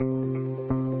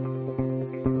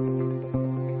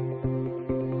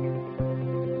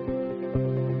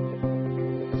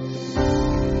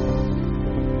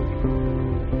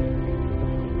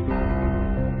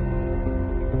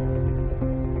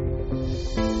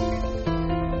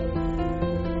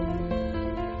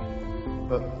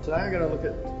But today I'm going to look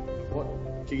at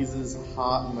what Jesus'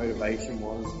 heart and motivation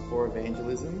was for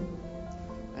evangelism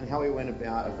and how he went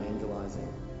about evangelizing.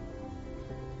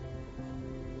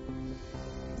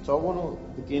 So I want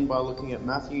to begin by looking at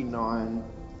Matthew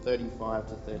 9:35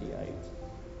 to 38.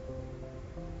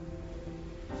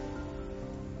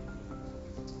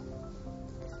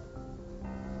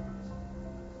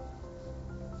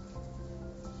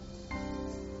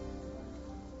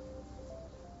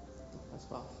 That's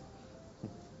fast.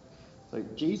 So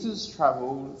Jesus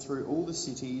travelled through all the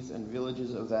cities and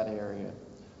villages of that area,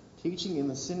 teaching in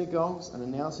the synagogues and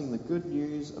announcing the good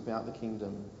news about the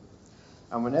kingdom.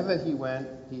 And whenever he went,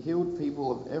 he healed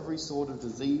people of every sort of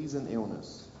disease and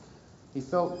illness. He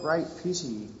felt great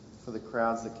pity for the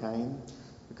crowds that came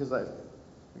because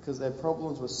their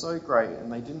problems were so great and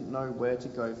they didn't know where to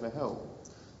go for help.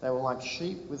 They were like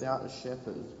sheep without a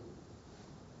shepherd.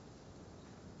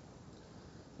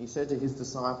 He said to his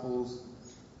disciples,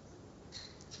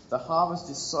 "The harvest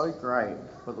is so great,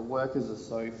 but the workers are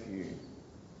so few."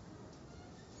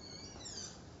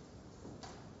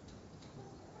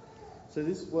 So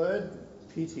this word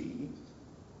pity,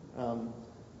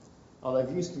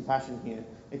 they've used compassion here.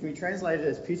 It can be translated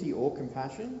as pity or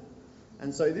compassion.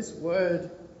 And so this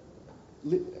word,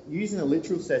 used in a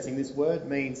literal setting, this word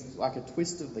means like a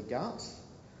twist of the gut.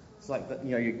 It's like that,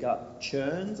 your gut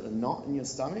churns, a knot in your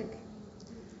stomach.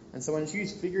 And so when it's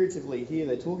used figuratively here,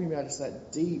 they're talking about just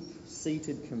that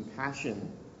deep-seated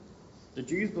compassion. The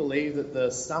Jews believed that the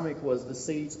stomach was the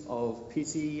seat of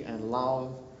pity and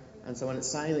love. And so when it's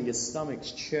saying that your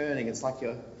stomach's churning, it's like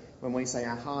when we say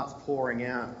our heart's pouring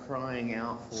out, crying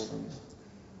out for them.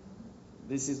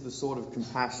 This is the sort of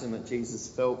compassion that Jesus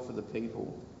felt for the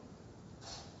people.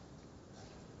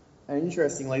 And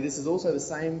interestingly, this is also the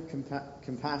same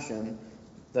compassion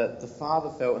that the father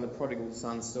felt in the prodigal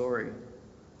son story.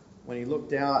 When he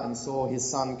looked out and saw his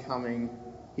son coming,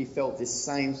 he felt this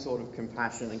same sort of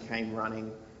compassion and came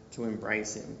running to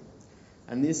embrace him.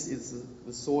 And this is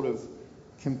the sort of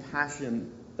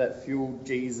compassion that fueled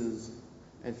Jesus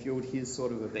and fueled his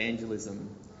sort of evangelism.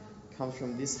 It comes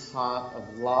from this heart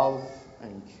of love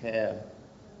and care.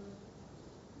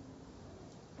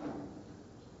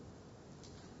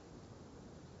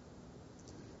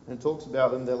 And it talks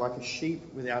about them, they're like a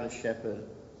sheep without a shepherd.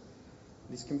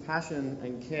 This compassion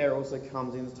and care also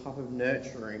comes in the type of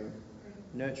nurturing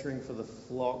for the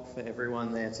flock, for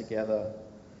everyone there together,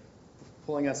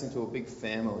 pulling us into a big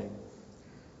family.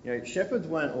 Shepherds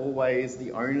weren't always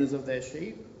the owners of their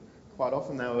sheep. Quite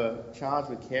often they were charged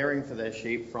with caring for their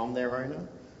sheep from their owner.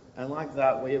 And like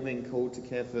that, we have been called to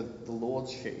care for the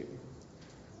Lord's sheep.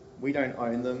 We don't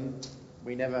own them.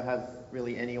 We never have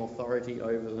really any authority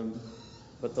over them.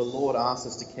 But the Lord asks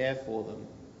us to care for them.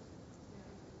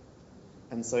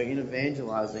 And so in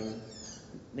evangelizing,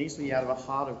 it needs to be out of a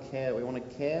heart of care. We want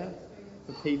to care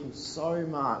for people so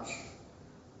much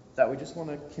that we just want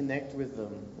to connect with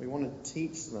them. We want to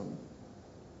teach them.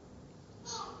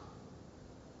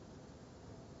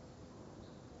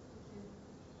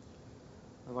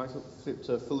 I'd like to flip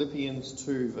to Philippians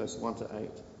 2, verse 1 to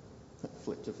 8.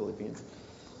 Flip to Philippians.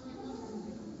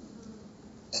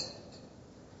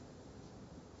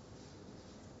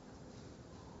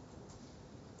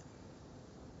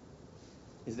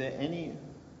 Is there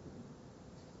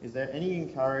any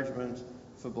encouragement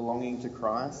for belonging to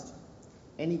Christ?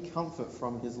 Any comfort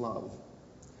from his love?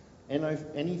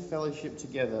 Any fellowship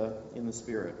together in the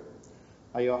Spirit?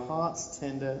 Are your hearts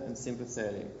tender and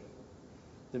sympathetic?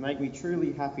 They make me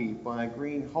truly happy by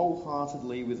agreeing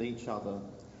wholeheartedly with each other,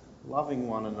 loving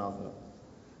one another,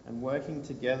 and working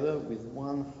together with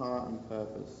one heart and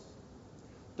purpose.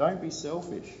 Don't be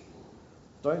selfish.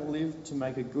 Don't live to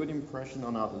make a good impression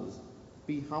on others.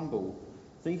 Be humble,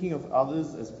 thinking of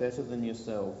others as better than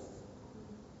yourself.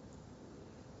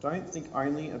 Don't think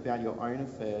only about your own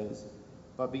affairs,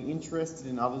 but be interested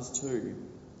in others too,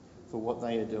 for what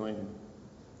they are doing.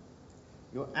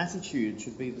 Your attitude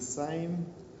should be the same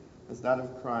as that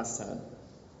of Christ had.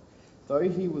 Though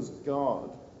he was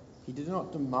God, he did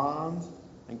not demand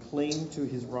and cling to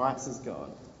his rights as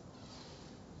God.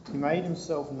 He made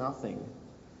himself nothing.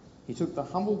 He took the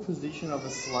humble position of a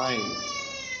slave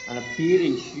and appeared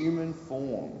in human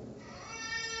form.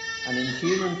 And in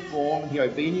human form, he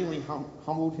obediently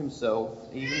humbled himself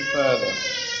even further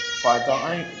by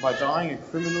dying a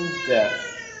criminal's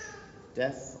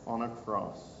death on a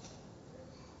cross.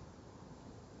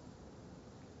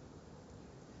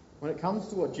 When it comes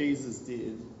to what Jesus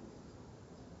did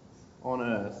on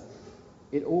earth,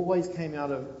 it always came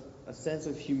out of a sense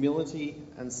of humility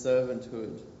and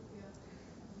servanthood.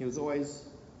 He was always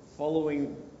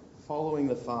following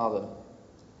the Father.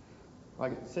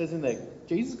 Like it says in there,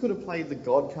 Jesus could have played the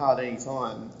God card any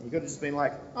time. He could have just been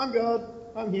like, I'm God,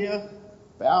 I'm here,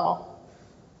 bow.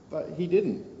 But he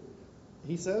didn't.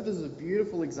 He served as a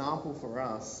beautiful example for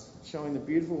us, showing the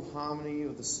beautiful harmony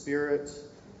of the Spirit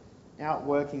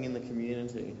outworking in the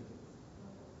community.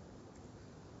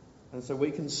 And so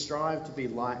we can strive to be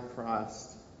like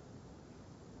Christ.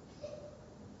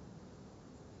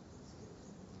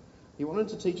 He wanted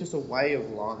to teach us a way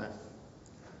of life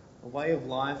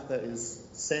that is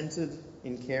centered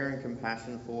in care and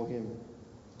compassion for him.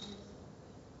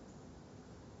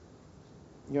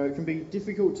 It can be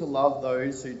difficult to love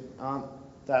those who aren't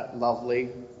that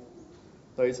lovely,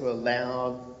 those who are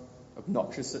loud,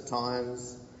 obnoxious at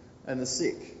times, and the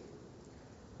sick.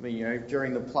 I mean,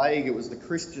 during the plague, it was the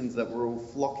Christians that were all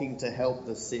flocking to help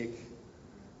the sick,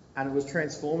 and it was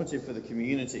transformative for the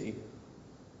community.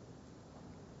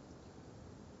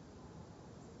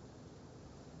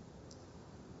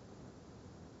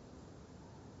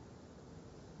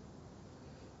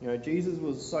 Jesus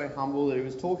was so humble that he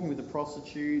was talking with the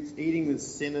prostitutes, eating with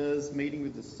sinners, meeting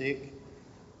with the sick.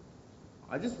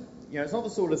 It's not the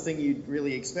sort of thing you'd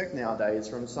really expect nowadays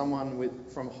from someone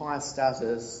from high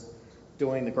status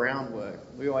doing the groundwork.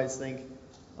 We always think,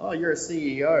 oh, you're a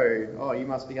CEO. Oh, you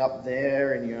must be up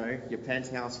there in, your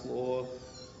penthouse floor,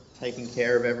 taking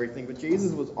care of everything. But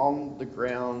Jesus was on the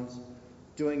ground,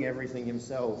 doing everything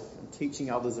himself and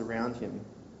teaching others around him.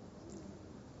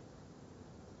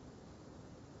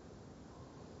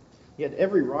 He had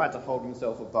every right to hold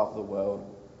himself above the world,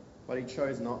 but he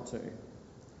chose not to.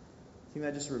 I think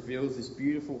that just reveals this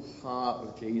beautiful heart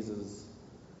of Jesus,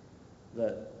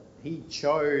 that he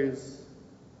chose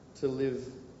to live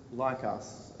like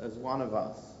us, as one of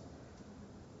us.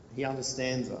 He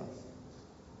understands us.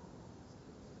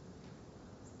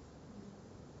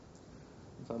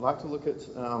 So I'd like to look at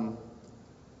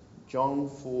John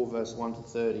 4, verse 1 to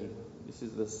 30. This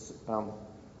is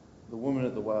the woman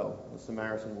at the well, the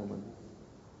Samaritan woman.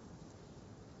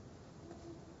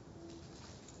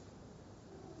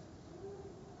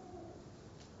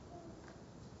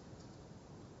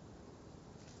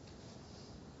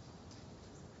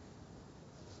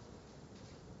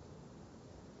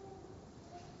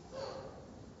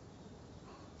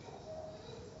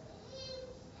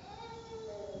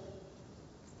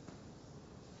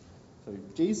 So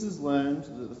Jesus learned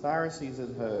that the Pharisees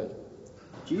had heard,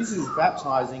 Jesus is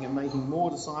baptizing and making more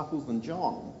disciples than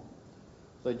John.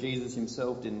 Though Jesus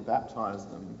himself didn't baptize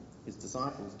them, his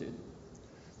disciples did.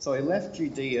 So he left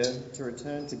Judea to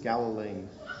return to Galilee.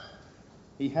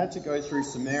 He had to go through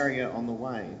Samaria on the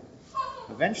way.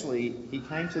 Eventually, he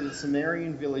came to the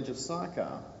Samaritan village of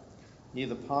Sychar, near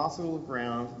the parcel of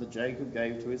ground that Jacob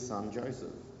gave to his son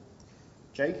Joseph.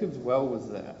 Jacob's well was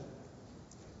there.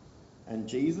 And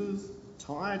Jesus,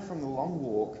 tired from the long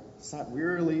walk, sat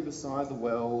wearily beside the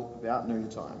well about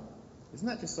noontime. Isn't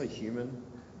that just so human?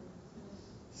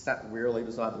 Sat wearily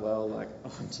beside the well, like,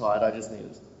 oh, I'm tired, I just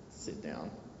need to sit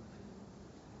down.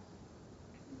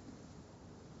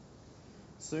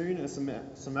 Soon a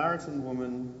Samaritan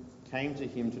woman came to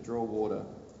him to draw water.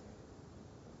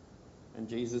 And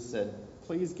Jesus said,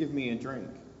 "Please give me a drink."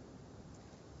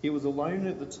 He was alone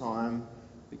at the time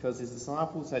because his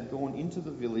disciples had gone into the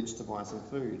village to buy some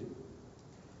food.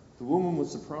 The woman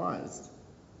was surprised,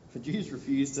 for Jews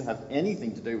refused to have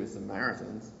anything to do with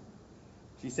Samaritans.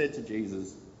 She said to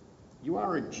Jesus, "You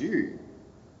are a Jew,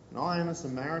 and I am a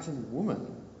Samaritan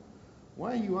woman.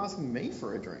 Why are you asking me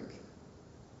for a drink?"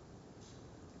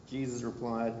 Jesus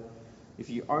replied, "If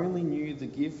you only knew the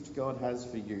gift God has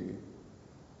for you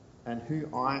and who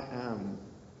I am,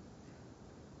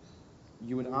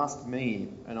 you would ask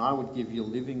me, and I would give you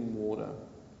living water.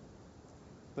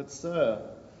 But sir,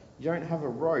 you don't have a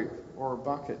rope or a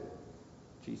bucket,"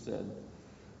 she said,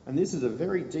 "and this is a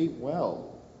very deep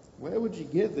well. Where would you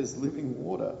get this living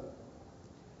water?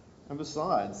 And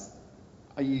besides,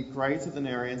 are you greater than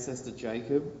our ancestor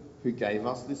Jacob, who gave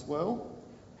us this well?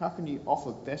 How can you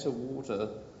offer better water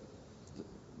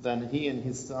than he and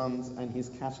his sons and his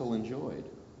cattle enjoyed?"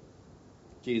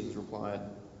 Jesus replied,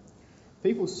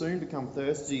 "People soon become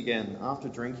thirsty again after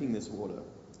drinking this water.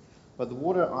 But the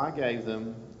water I gave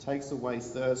them takes away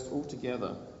thirst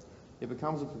altogether. It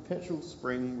becomes a perpetual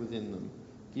spring within them,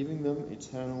 giving them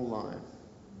eternal life."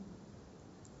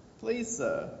 "Please,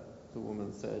 sir," the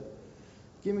woman said,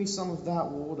 "give me some of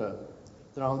that water,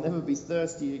 then I'll never be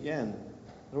thirsty again.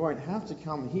 I won't have to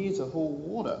come here to haul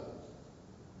water."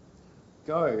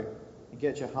 "Go and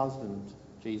get your husband,"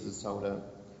 Jesus told her.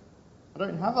 "I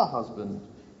don't have a husband,"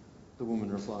 the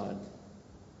woman replied.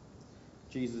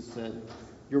 Jesus said,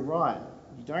 "You're right,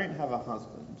 you don't have a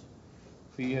husband,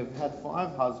 for you have had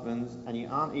 5 husbands, and you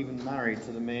aren't even married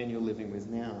to the man you're living with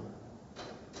now."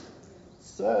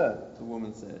 "Sir," the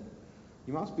woman said,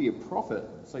 "you must be a prophet,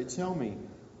 so tell me,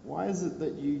 why is it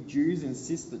that you Jews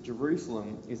insist that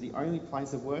Jerusalem is the only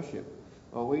place of worship,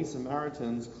 while we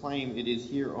Samaritans claim it is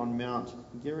here on Mount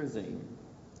Gerizim,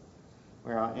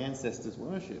 where our ancestors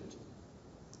worshipped?"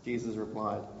 Jesus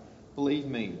replied, "Believe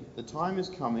me, the time is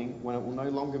coming when it will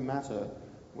no longer matter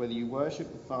whether you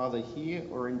worship the Father here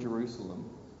or in Jerusalem.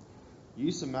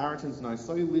 You Samaritans know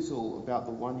so little about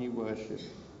the one you worship,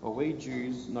 while we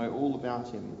Jews know all about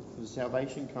him, for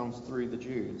salvation comes through the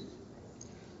Jews.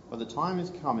 But the time is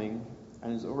coming,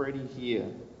 and is already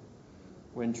here,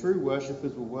 when true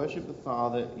worshippers will worship the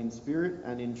Father in spirit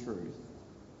and in truth.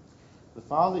 The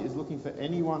Father is looking for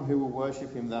anyone who will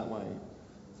worship him that way.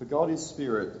 For God is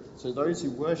spirit, so those who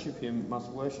worship him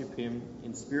must worship him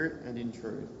in spirit and in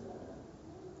truth."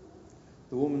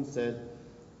 The woman said,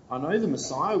 "I know the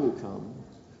Messiah will come,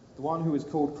 the one who is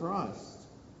called Christ.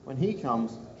 When he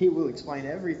comes, he will explain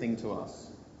everything to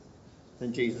us."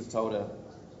 Then Jesus told her,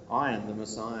 "I am the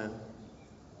Messiah."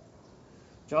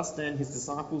 Just then his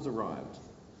disciples arrived.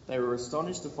 They were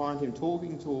astonished to find him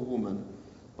talking to a woman,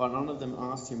 but none of them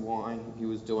asked him why he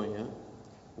was doing it,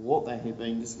 or what they had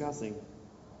been discussing.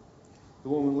 The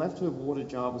woman left her water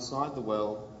jar beside the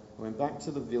well and went back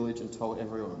to the village and told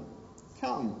everyone,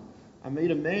 "Come, I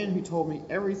meet a man who told me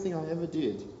everything I ever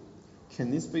did. Can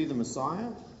this be the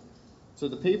Messiah?" So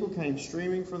the people came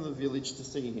streaming from the village to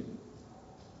see him.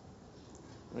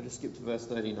 I just skipped to verse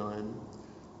 39.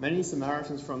 Many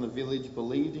Samaritans from the village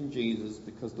believed in Jesus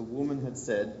because the woman had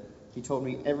said, "He told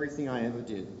me everything I ever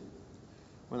did."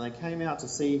 When they came out to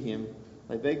see him,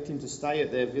 they begged him to stay at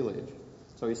their village.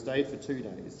 So he stayed for 2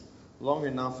 days, long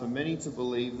enough for many to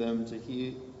believe them, to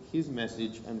hear his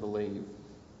message and believe.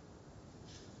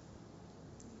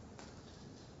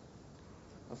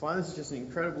 I find this is just an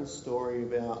incredible story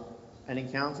about an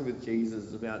encounter with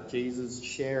Jesus, about Jesus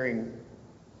sharing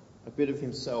a bit of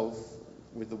himself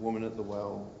with the woman at the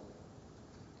well.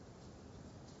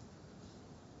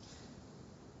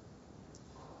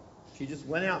 She just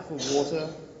went out for water,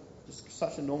 just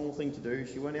such a normal thing to do.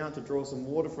 She went out to draw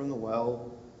some water from the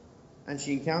well, and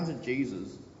she encountered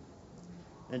Jesus.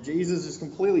 And Jesus just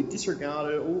completely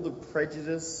disregarded all the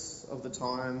prejudice of the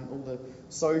time, all the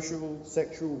social,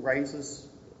 sexual,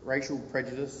 racial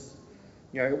prejudice.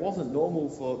 It wasn't normal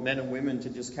for men and women to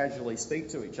just casually speak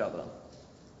to each other.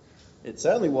 It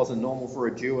certainly wasn't normal for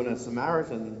a Jew and a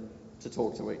Samaritan to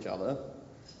talk to each other.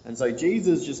 And so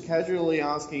Jesus just casually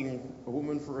asking a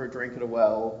woman for a drink at a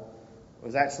well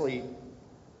was actually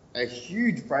a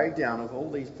huge breakdown of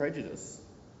all these prejudice.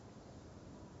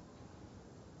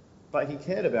 But he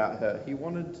cared about her. He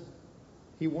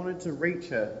wanted to reach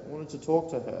her, wanted to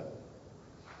talk to her.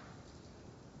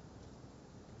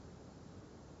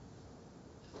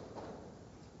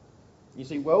 You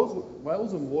see,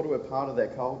 wells and water were part of their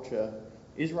culture.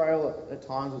 Israel at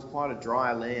times was quite a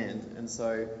dry land, and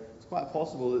so it's quite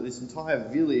possible that this entire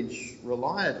village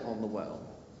relied on the well.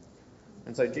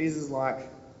 And so Jesus is like,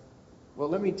 well,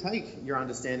 let me take your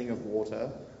understanding of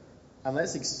water and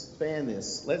let's expand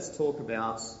this. Let's talk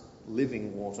about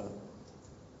living water.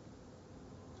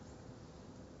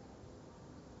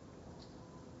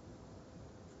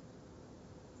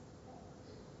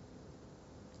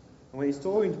 And when he's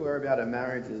talking to her about her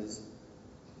marriages,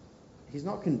 he's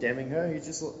not condemning her.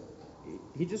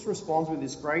 He just responds with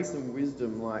this grace and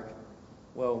wisdom, like,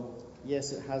 well,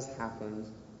 yes, it has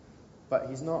happened, but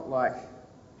he's not like,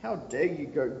 how dare you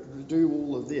go do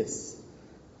all of this?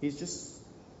 He's just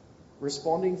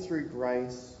responding through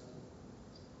grace.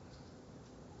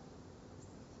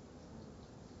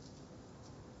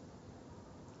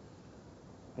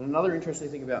 And another interesting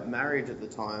thing about marriage at the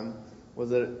time was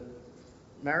that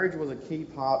marriage was a key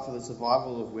part for the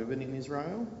survival of women in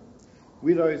Israel.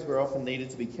 Widows were often needed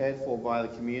to be cared for by the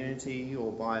community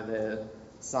or by their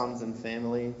sons and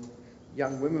family.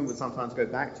 Young women would sometimes go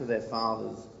back to their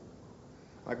fathers.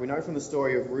 Like we know from the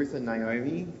story of Ruth and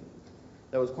Naomi,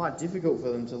 that was quite difficult for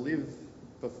them to live.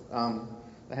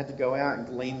 They had to go out and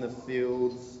glean the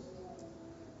fields.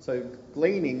 So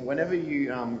gleaning, whenever you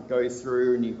go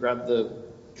through and you grab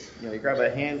a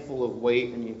handful of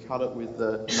wheat and you cut it with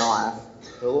the knife,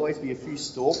 there'll always be a few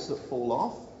stalks that fall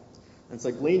off. And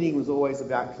so gleaning was always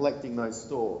about collecting those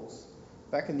stalks.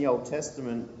 Back in the Old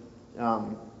Testament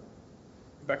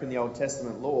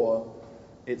law,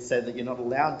 it said that you're not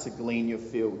allowed to glean your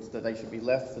fields, that they should be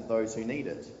left for those who need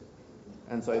it.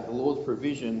 And so the Lord's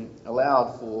provision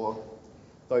allowed for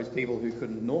those people who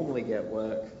couldn't normally get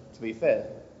work to be fed.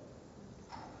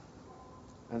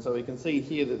 And so we can see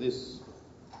here that this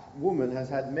woman has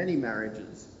had many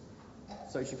marriages,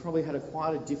 so she probably had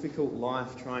quite a difficult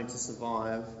life trying to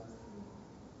survive.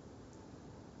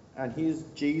 And here's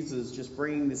Jesus just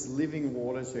bringing this living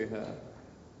water to her,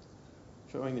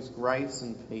 showing this grace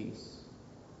and peace.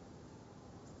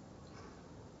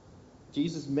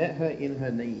 Jesus met her in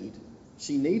her need.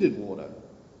 She needed water.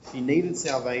 She needed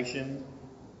salvation,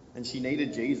 and she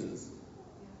needed Jesus.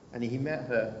 And he met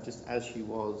her just as she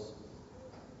was.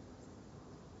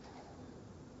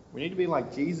 We need to be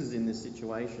like Jesus in this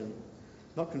situation,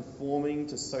 not conforming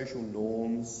to social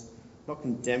norms, not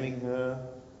condemning her,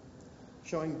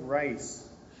 showing grace,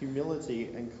 humility,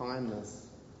 and kindness.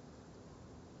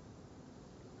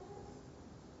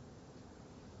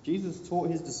 Jesus taught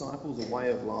his disciples a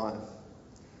way of life.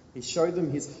 He showed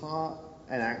them his heart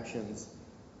and actions.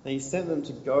 And he sent them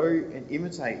to go and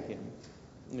imitate him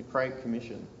in the Great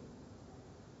Commission.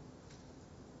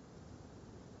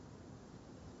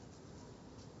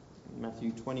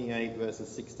 Matthew 28, verses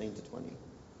 16 to 20.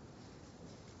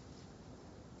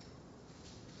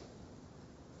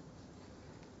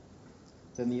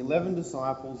 Then the 11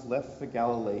 disciples left for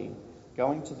Galilee,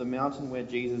 going to the mountain where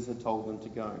Jesus had told them to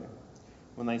go.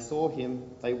 When they saw him,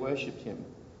 they worshipped him,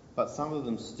 but some of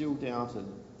them still doubted.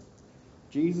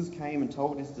 Jesus came and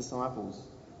told his disciples,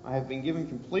 "I have been given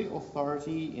complete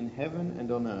authority in heaven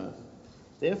and on earth.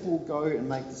 Therefore go and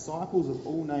make disciples of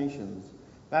all nations,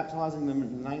 baptizing them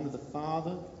in the name of the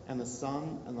Father and the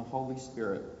Son and the Holy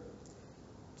Spirit.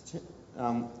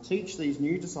 Teach these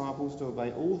new disciples to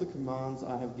obey all the commands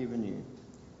I have given you.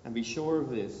 And be sure of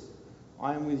this,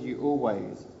 I am with you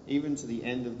always, even to the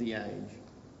end of the age."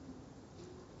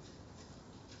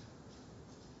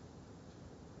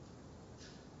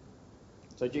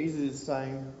 So Jesus is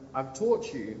saying, I've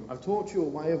taught you a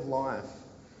way of life.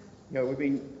 You know, we've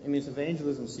been, in this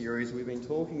evangelism series, we've been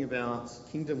talking about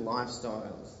kingdom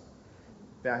lifestyles,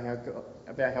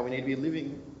 about how we need to be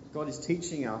living. God is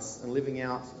teaching us and living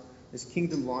out this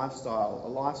kingdom lifestyle, a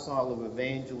lifestyle of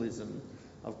evangelism,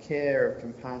 of care, of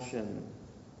compassion.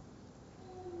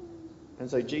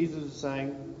 And so Jesus is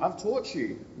saying, I've taught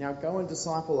you, now go and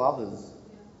disciple others.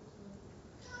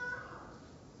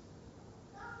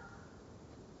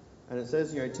 And it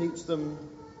says, teach them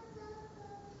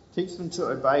to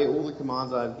obey all the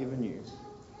commands I have given you.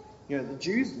 The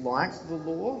Jews liked the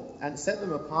law and set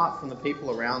them apart from the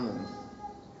people around them.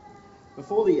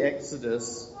 Before the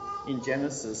Exodus in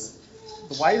Genesis,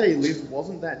 the way they lived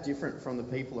wasn't that different from the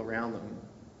people around them.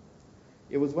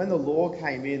 It was when the law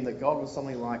came in that God was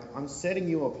something like, I'm setting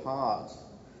you apart.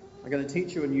 I'm going to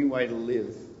teach you a new way to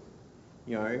live.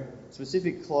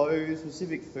 Specific clothes,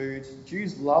 specific foods.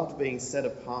 Jews loved being set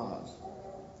apart.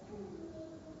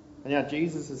 And now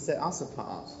Jesus has set us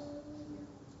apart.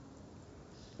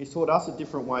 He's taught us a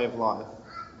different way of life.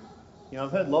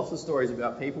 I've heard lots of stories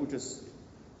about people just,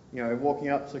 walking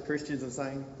up to Christians and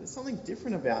saying, there's something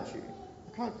different about you.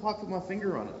 I can't quite put my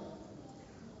finger on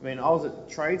it. I was at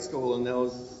trade school and there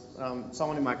was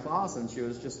someone in my class and she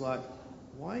was just like,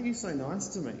 why are you so nice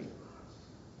to me?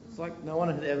 It's like no one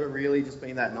had ever really just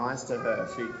been that nice to her.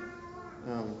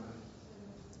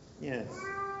 Yes.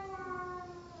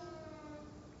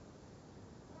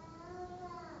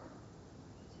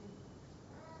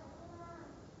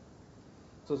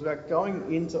 So it's about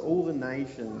going into all the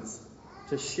nations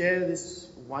to share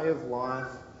this way of life,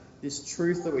 this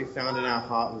truth that we found in our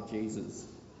heart with Jesus.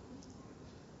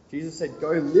 Jesus said, go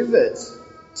live it,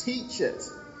 teach it,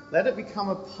 let it become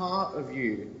a part of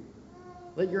you.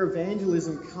 Let your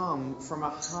evangelism come from a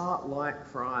heart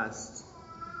like Christ.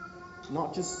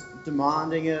 Not just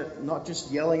demanding it, not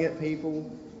just yelling at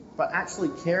people, but actually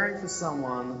caring for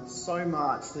someone so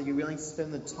much that you're willing to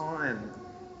spend the time,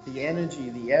 the energy,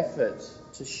 the effort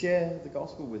to share the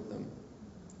gospel with them.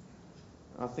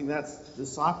 I think that's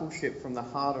discipleship from the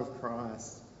heart of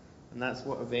Christ, and that's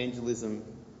what evangelism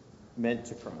meant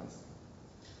to Christ.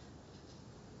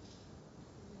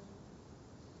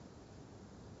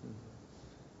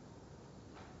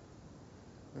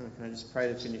 Can I just pray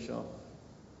to finish off?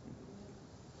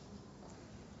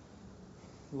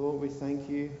 Lord, we thank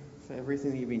you for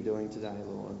everything that you've been doing today,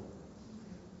 Lord.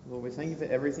 Lord, we thank you for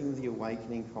everything with the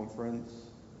Awakening Conference.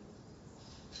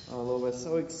 Oh, Lord, we're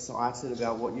so excited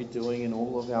about what you're doing in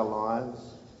all of our lives.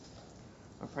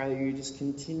 I pray that you just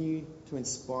continue to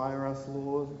inspire us,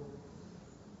 Lord.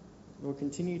 Lord,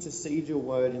 continue to seed your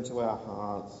word into our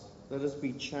hearts. Let us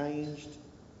be changed.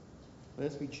 Let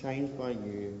us be changed by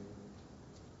you.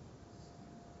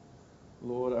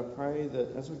 Lord, I pray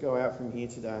that as we go out from here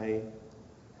today,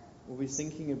 we'll be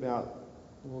thinking about,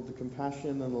 Lord, the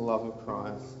compassion and the love of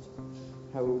Christ,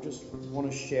 how we'll just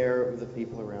want to share it with the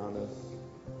people around us.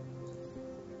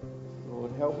 Lord,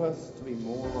 Lord, help us to be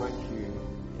more like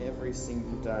you every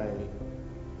single day.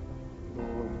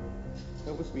 Lord,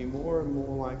 help us to be more and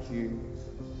more like you.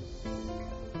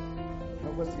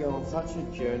 Help us to go on such a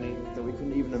journey that we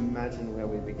couldn't even imagine where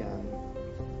we began.